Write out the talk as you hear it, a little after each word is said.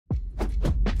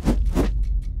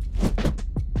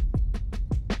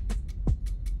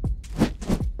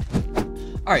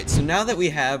Alright, so now that we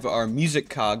have our music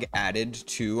cog added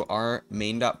to our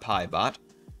main.py bot,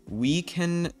 we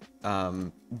can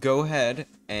go ahead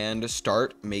and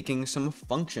start making some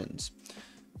functions.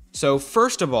 So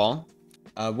first of all,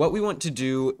 what we want to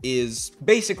do is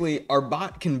basically our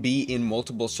bot can be in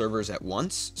multiple servers at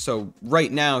once. So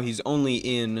right now he's only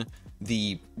in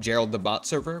the Gerald the Bot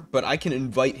server, but I can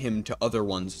invite him to other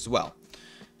ones as well.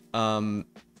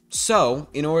 So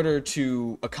in order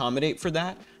to accommodate for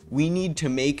that, we need to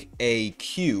make a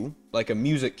queue, like a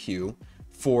music queue,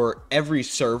 for every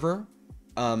server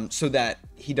so that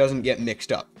he doesn't get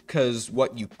mixed up. Because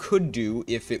what you could do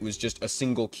if it was just a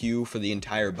single queue for the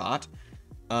entire bot,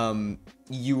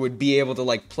 you would be able to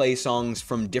like play songs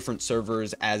from different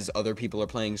servers as other people are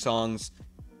playing songs.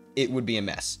 It would be a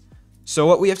mess. So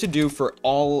what we have to do for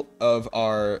all of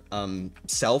our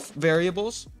self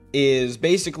variables is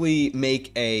basically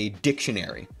make a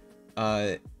dictionary.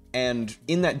 And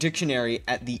in that dictionary,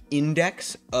 at the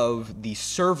index of the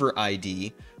server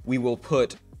ID, we will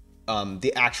put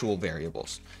the actual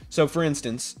variables. So for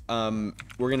instance, we're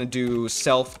going to do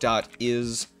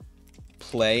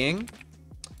self.isPlaying,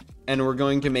 and we're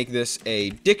going to make this a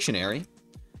dictionary.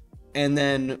 And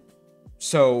then,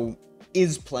 so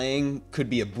isPlaying could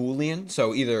be a Boolean,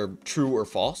 so either true or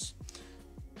false.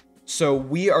 So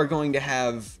we are going to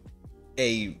have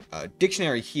a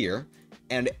dictionary here,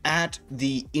 and at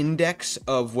the index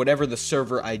of whatever the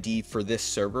server ID for this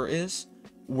server is,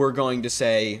 we're going to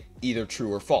say either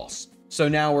true or false. So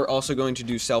now we're also going to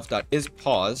do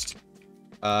self.isPaused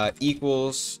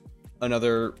equals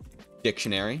another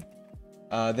dictionary.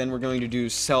 Then we're going to do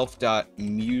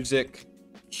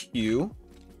self.musicQueue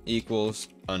equals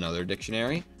another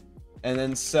dictionary. And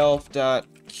then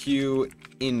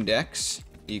self.queueIndex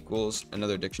equals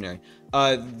another dictionary.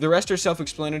 The rest are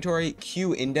self-explanatory.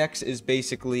 QIndex is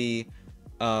basically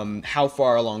how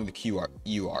far along the queue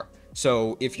you are.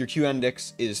 So if your queue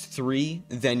index is 3,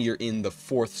 then you're in the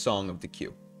 4th song of the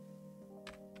queue.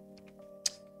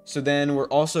 So then we're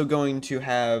also going to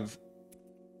have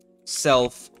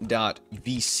self.vc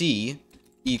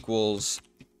equals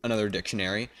another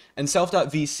dictionary. And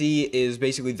self.vc is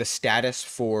basically the status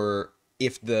for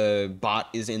if the bot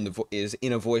is in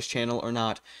a voice channel or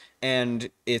not. And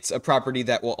it's a property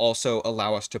that will also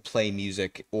allow us to play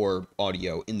music or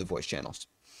audio in the voice channels.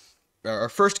 Our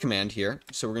first command here,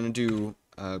 so we're going to do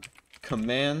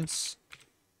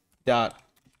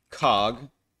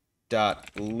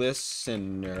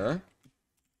commands.cog.listener,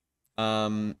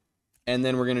 and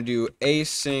then we're going to do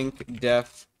async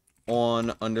def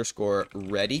on underscore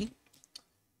ready,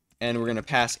 and we're going to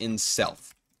pass in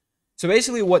self. So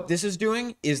basically what this is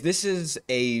doing is this is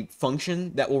a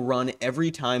function that will run every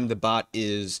time the bot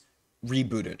is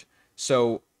rebooted.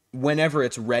 So whenever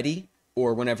it's ready,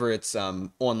 or whenever it's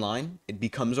online, it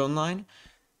becomes online,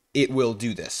 it will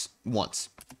do this once.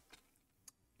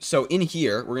 So in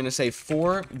here, we're going to say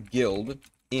for guild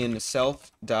in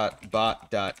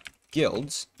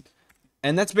self.bot.guilds.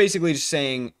 And that's basically just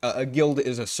saying a guild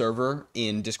is a server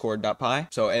in discord.py.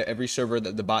 So every server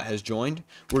that the bot has joined,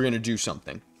 we're going to do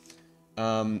something.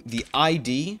 The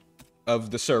ID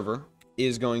of the server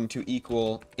is going to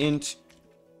equal int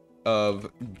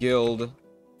of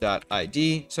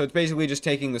guild.id. So it's basically just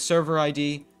taking the server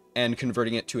ID and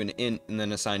converting it to an int and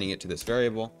then assigning it to this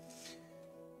variable.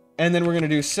 And then we're going to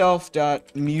do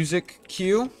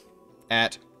self.musicQueue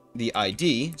at the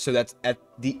ID. So that's at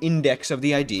the index of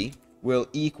the ID will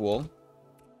equal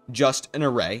just an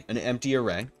array, an empty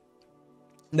array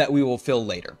that we will fill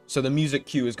later. So the music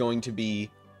queue is going to be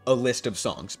a list of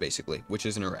songs, basically, which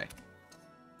is an array.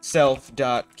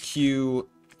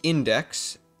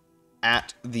 Self.queueIndex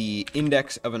at the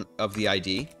index of the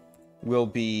ID will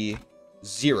be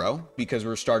 0, because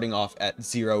we're starting off at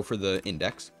 0 for the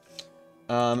index.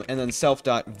 And then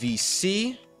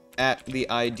self.vc at the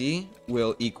ID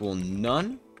will equal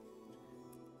none.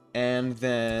 And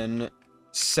then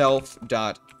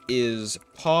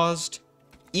self.isPaused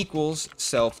equals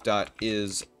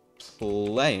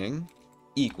self.isPlaying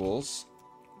equals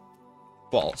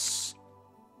false.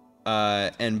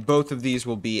 And both of these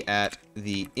will be at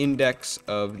the index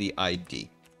of the ID.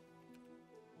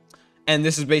 And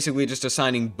this is basically just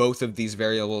assigning both of these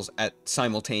variables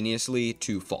simultaneously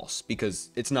to false,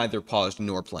 because it's neither paused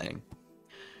nor playing.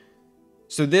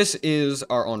 So this is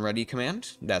our onReady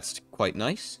command. That's quite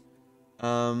nice.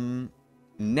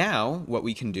 Now what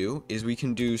we can do is we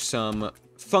can do some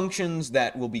functions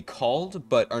that will be called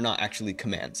but are not actually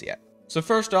commands yet. So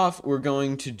first off, we're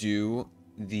going to do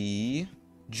the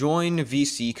join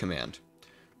VC command.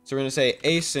 So we're going to say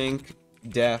async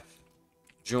def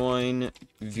join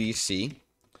VC,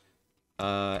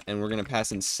 and we're going to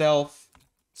pass in self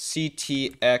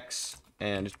ctx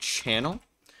and channel.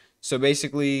 So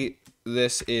basically,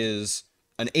 this is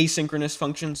an asynchronous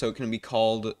function, so it can be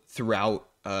called throughout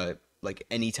like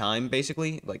any time,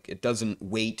 basically. Like, it doesn't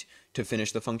wait to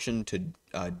finish the function to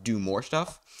do more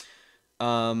stuff.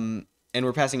 And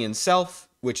we're passing in self,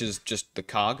 which is just the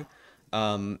cog.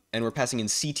 And we're passing in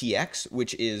ctx,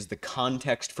 which is the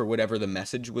context for whatever the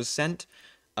message was sent.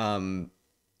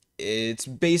 It's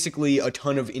basically a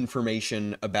ton of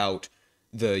information about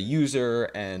the user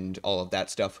and all of that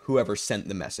stuff, whoever sent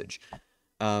the message.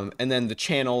 And then the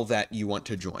channel that you want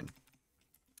to join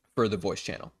for the voice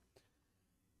channel.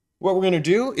 What we're going to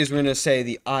do is we're going to say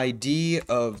the ID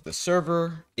of the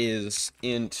server is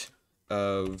int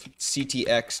of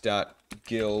ctx.guild.id.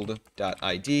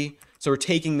 So we're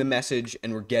taking the message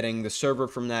and we're getting the server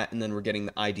from that, and then we're getting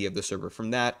the ID of the server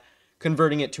from that,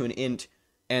 converting it to an int,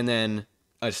 and then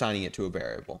assigning it to a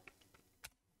variable.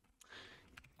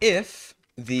 If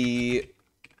the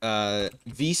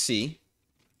VC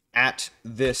at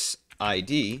this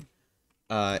ID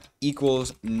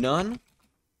equals none,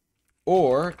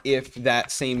 or if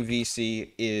that same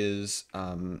VC is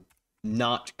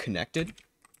not connected,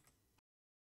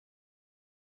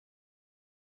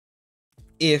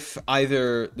 if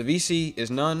either the VC is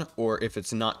none or if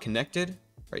it's not connected,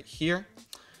 right here,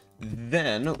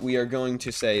 then we are going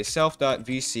to say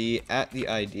self.vc at the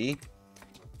ID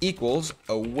equals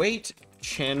await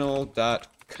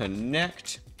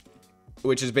channel.connect,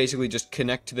 which is basically just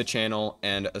connect to the channel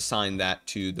and assign that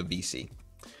to the VC.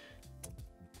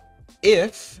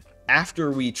 If, after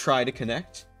we try to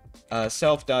connect,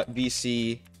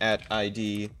 self.vc at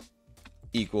ID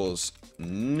equals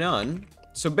none,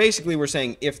 so basically we're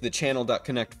saying if the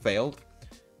channel.connect failed,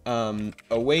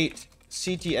 await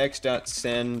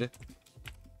ctx.send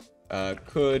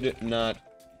could not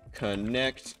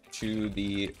connect to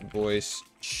the voice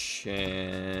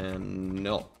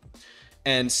channel.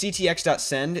 And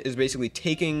ctx.send is basically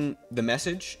taking the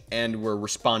message and we're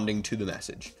responding to the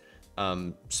message.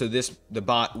 So the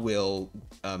bot will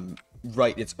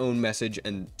write its own message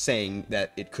and saying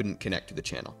that it couldn't connect to the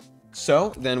channel. So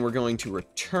then we're going to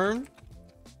return,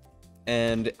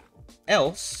 and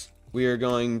else we are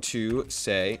going to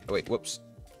say, oh wait, whoops,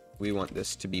 we want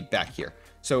this to be back here.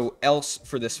 So else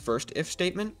for this first if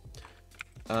statement,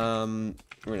 we're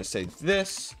going to say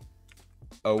this,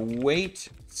 await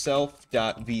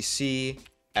self.vc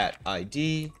at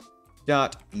id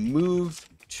dot move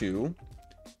to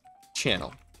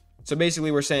channel. So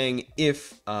basically we're saying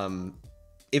if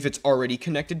it's already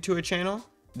connected to a channel,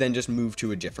 then just move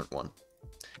to a different one.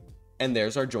 And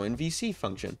there's our join VC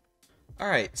function. All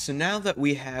right, so now that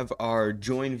we have our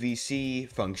join VC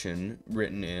function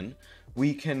written in,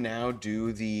 we can now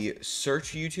do the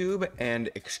search YouTube and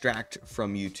extract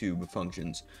from YouTube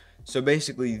functions. So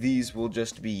basically these will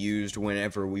just be used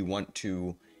whenever we want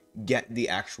to get the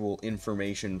actual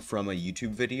information from a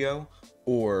YouTube video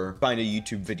or find a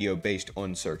YouTube video based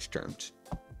on search terms.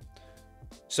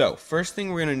 So first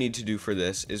thing we're going to need to do for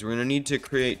this is we're going to need to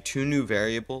create two new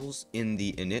variables in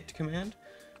the init command.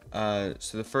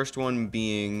 So the first one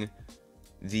being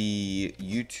the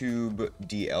YouTube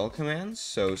DL commands.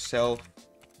 So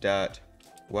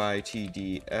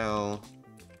self.ytdl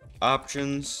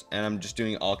options, and I'm just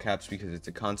doing all caps because it's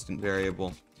a constant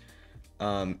variable,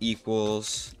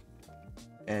 equals,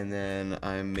 and then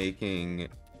I'm making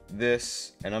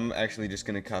this, and I'm actually just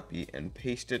going to copy and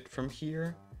paste it from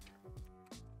here,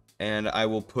 and I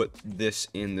will put this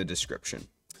in the description.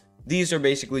 These are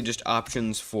basically just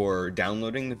options for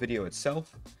downloading the video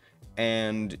itself,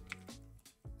 and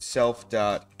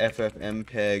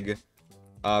self.ffmpeg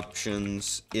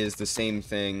options is the same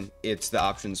thing. It's the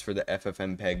options for the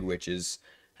ffmpeg, which is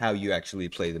how you actually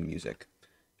play the music.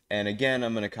 And again,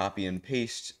 I'm going to copy and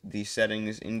paste these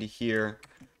settings into here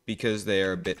because they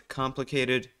are a bit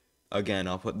complicated. Again,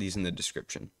 I'll put these in the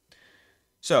description.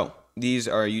 So these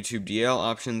are YouTube DL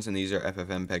options and these are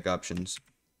ffmpeg options.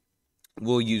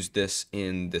 We'll use this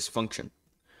in this function.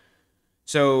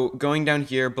 So going down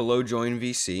here below join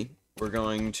VC, we're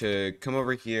going to come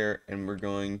over here and we're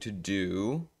going to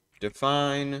do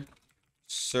define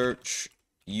search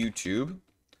YouTube,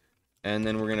 and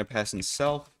then we're going to pass in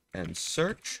self and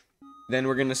search. Then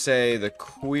we're going to say the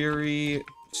query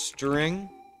string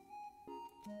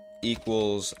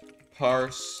equals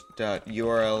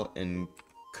parse.url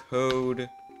encode,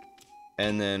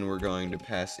 and then we're going to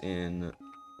pass in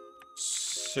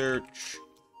search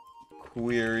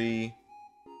query,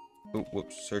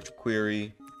 search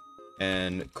query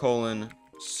and colon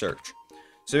search.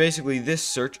 So basically this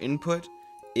search input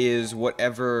is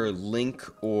whatever link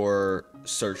or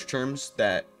search terms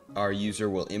that our user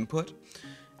will input,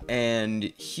 And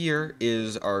here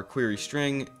is our query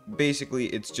string. Basically,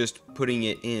 it's just putting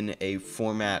it in a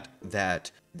format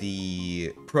that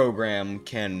the program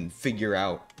can figure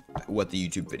out what the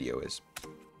YouTube video is.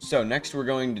 So next we're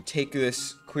going to take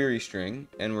this query string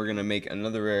and we're going to make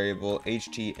another variable,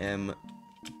 htmContent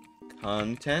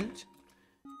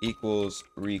equals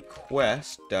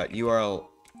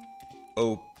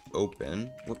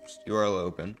request.urlopen,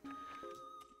 URLOpen.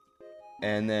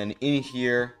 And then in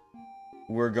here,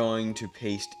 we're going to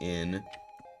paste in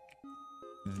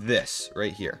this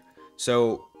right here.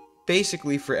 So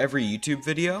basically for every YouTube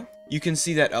video, you can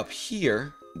see that up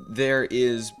here, there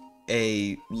is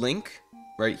a link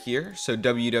right here. So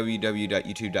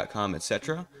www.youtube.com,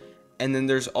 etc. And then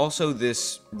there's also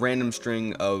this random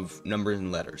string of numbers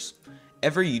and letters.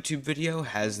 Every YouTube video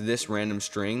has this random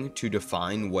string to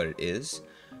define what it is,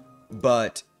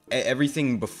 but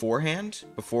everything beforehand,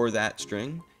 before that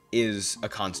string, is a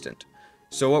constant.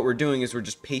 So what we're doing is we're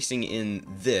just pasting in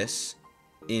this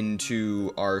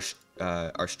into our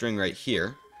string right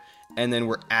here, and then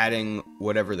we're adding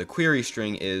whatever the query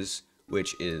string is,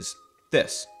 which is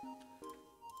this.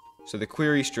 So the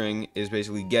query string is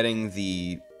basically getting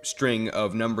the string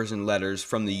of numbers and letters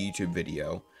from the YouTube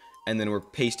video, and then we're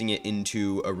pasting it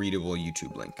into a readable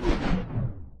YouTube link.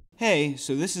 Hey,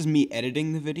 so this is me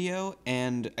editing the video,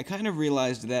 and I kind of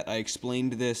realized that I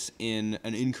explained this in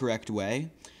an incorrect way.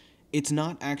 It's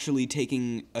not actually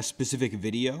taking a specific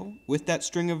video with that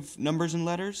string of numbers and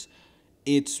letters.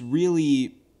 It's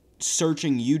really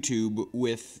searching YouTube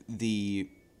with the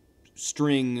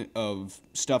string of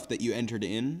stuff that you entered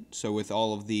in, so with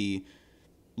all of the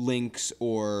links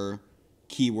or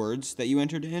keywords that you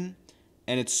entered in,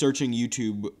 and it's searching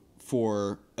YouTube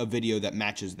for a video that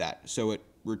matches that, so it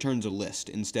returns a list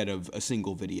instead of a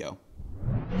single video.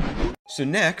 So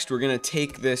next, we're going to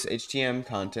take this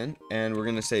htmContent and we're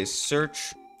going to say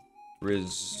search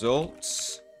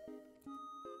results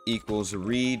equals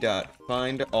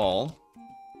re.findAll,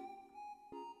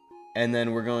 and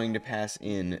then we're going to pass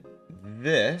in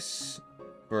this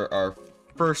for our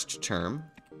first term,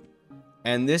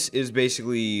 and this is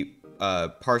basically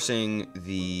parsing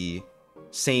the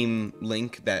same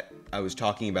link that I was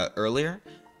talking about earlier,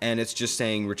 and it's just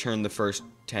saying return the first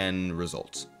 10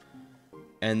 results.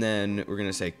 And then we're going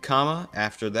to say comma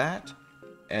after that,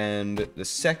 and the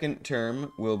second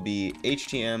term will be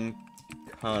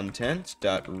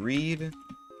htmContent.read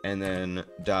and then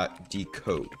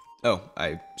 .decode. Oh,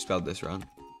 I spelled this wrong.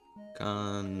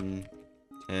 Content,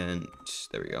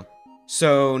 there we go.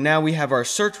 So now we have our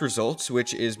search results,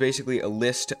 which is basically a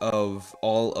list of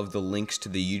all of the links to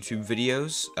the YouTube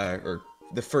videos, or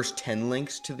the first 10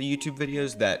 links to the YouTube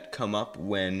videos that come up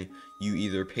when you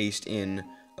either paste in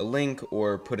a link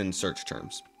or put in search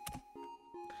terms.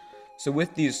 So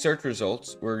with these search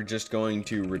results, we're just going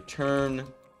to return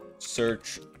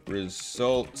search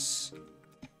results,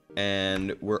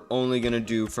 and we're only going to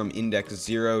do from index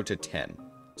 0 to 10.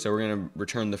 So we're going to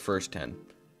return the first 10.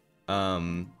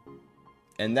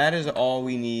 And that is all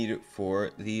we need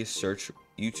for the search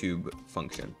YouTube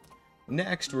function.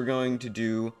 Next, we're going to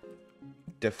do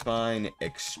define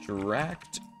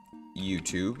extract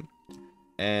YouTube,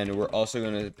 and we're also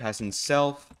going to pass in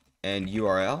self and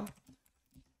URL,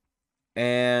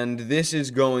 and this is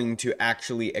going to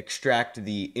actually extract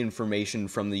the information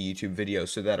from the YouTube video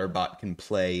so that our bot can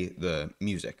play the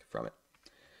music from it.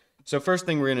 So first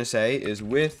thing we're going to say is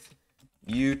with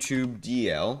YouTube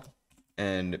DL,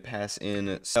 and pass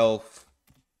in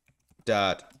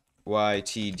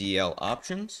self.ytdl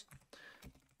options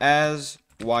as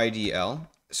ydl.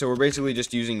 So we're basically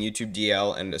just using YouTube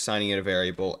DL and assigning it a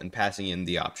variable and passing in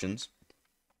the options.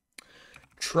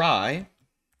 Try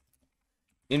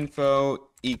info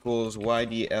equals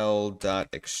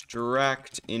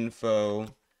ydl.extract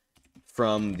info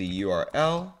from the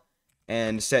URL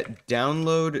and set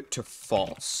download to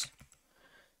false.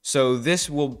 So this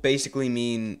will basically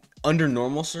mean under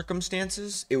normal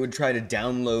circumstances, it would try to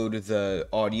download the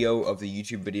audio of the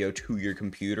YouTube video to your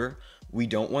computer. We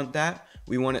don't want that.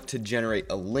 We want it to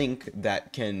generate a link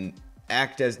that can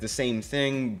act as the same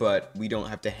thing, but we don't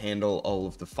have to handle all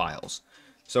of the files.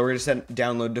 So we're going to set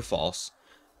download to false.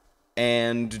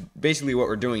 And basically what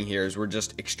we're doing here is we're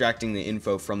just extracting the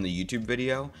info from the YouTube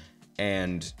video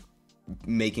and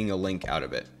making a link out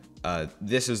of it.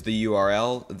 This is the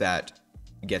URL that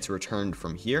gets returned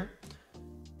from here.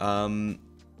 And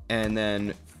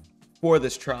then for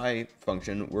this try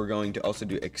function, we're going to also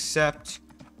do accept,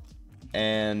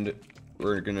 and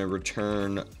we're going to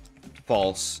return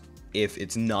false if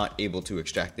it's not able to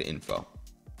extract the info.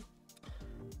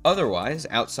 Otherwise,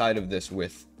 outside of this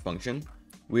with function,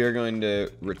 we are going to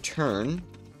return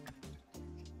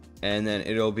and then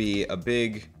it'll be a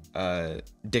big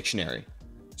dictionary.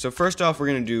 So first off, we're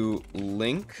going to do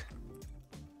link.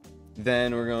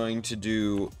 Then we're going to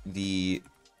do the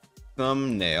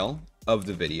thumbnail of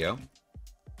the video.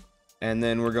 And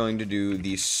then we're going to do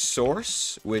the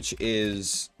source, which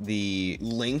is the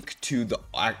link to the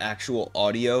actual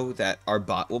audio that our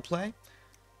bot will play.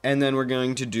 And then we're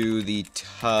going to do the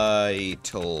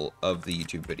title of the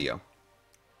YouTube video.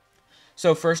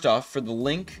 So first off, for the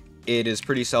link, it is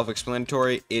pretty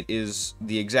self-explanatory. It is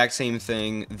the exact same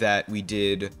thing that we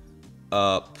did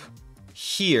up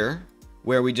here,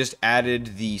 where we just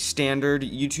added the standard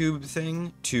YouTube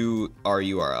thing to our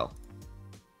URL.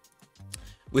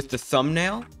 With the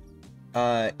thumbnail,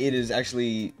 it is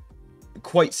actually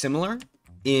quite similar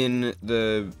in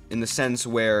the sense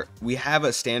where we have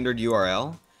a standard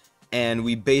URL, and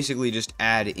we basically just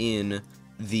add in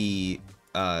the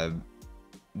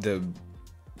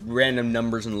random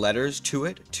numbers and letters to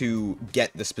it to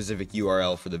get the specific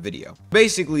URL for the video.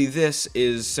 Basically, this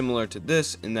is similar to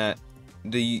this in that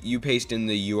you paste in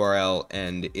the URL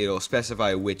and it'll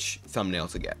specify which thumbnail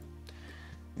to get.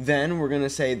 Then we're going to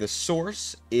say the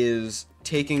source is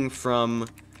taking from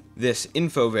this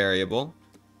info variable.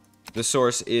 The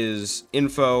source is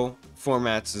info,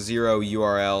 formats 0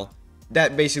 URL.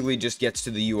 That basically just gets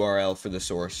to the URL for the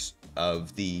source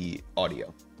of the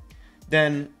audio.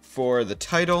 Then for the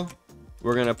title,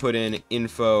 we're going to put in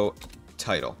info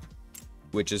title,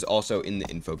 which is also in the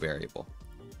info variable.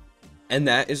 And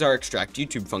that is our extract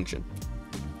YouTube function.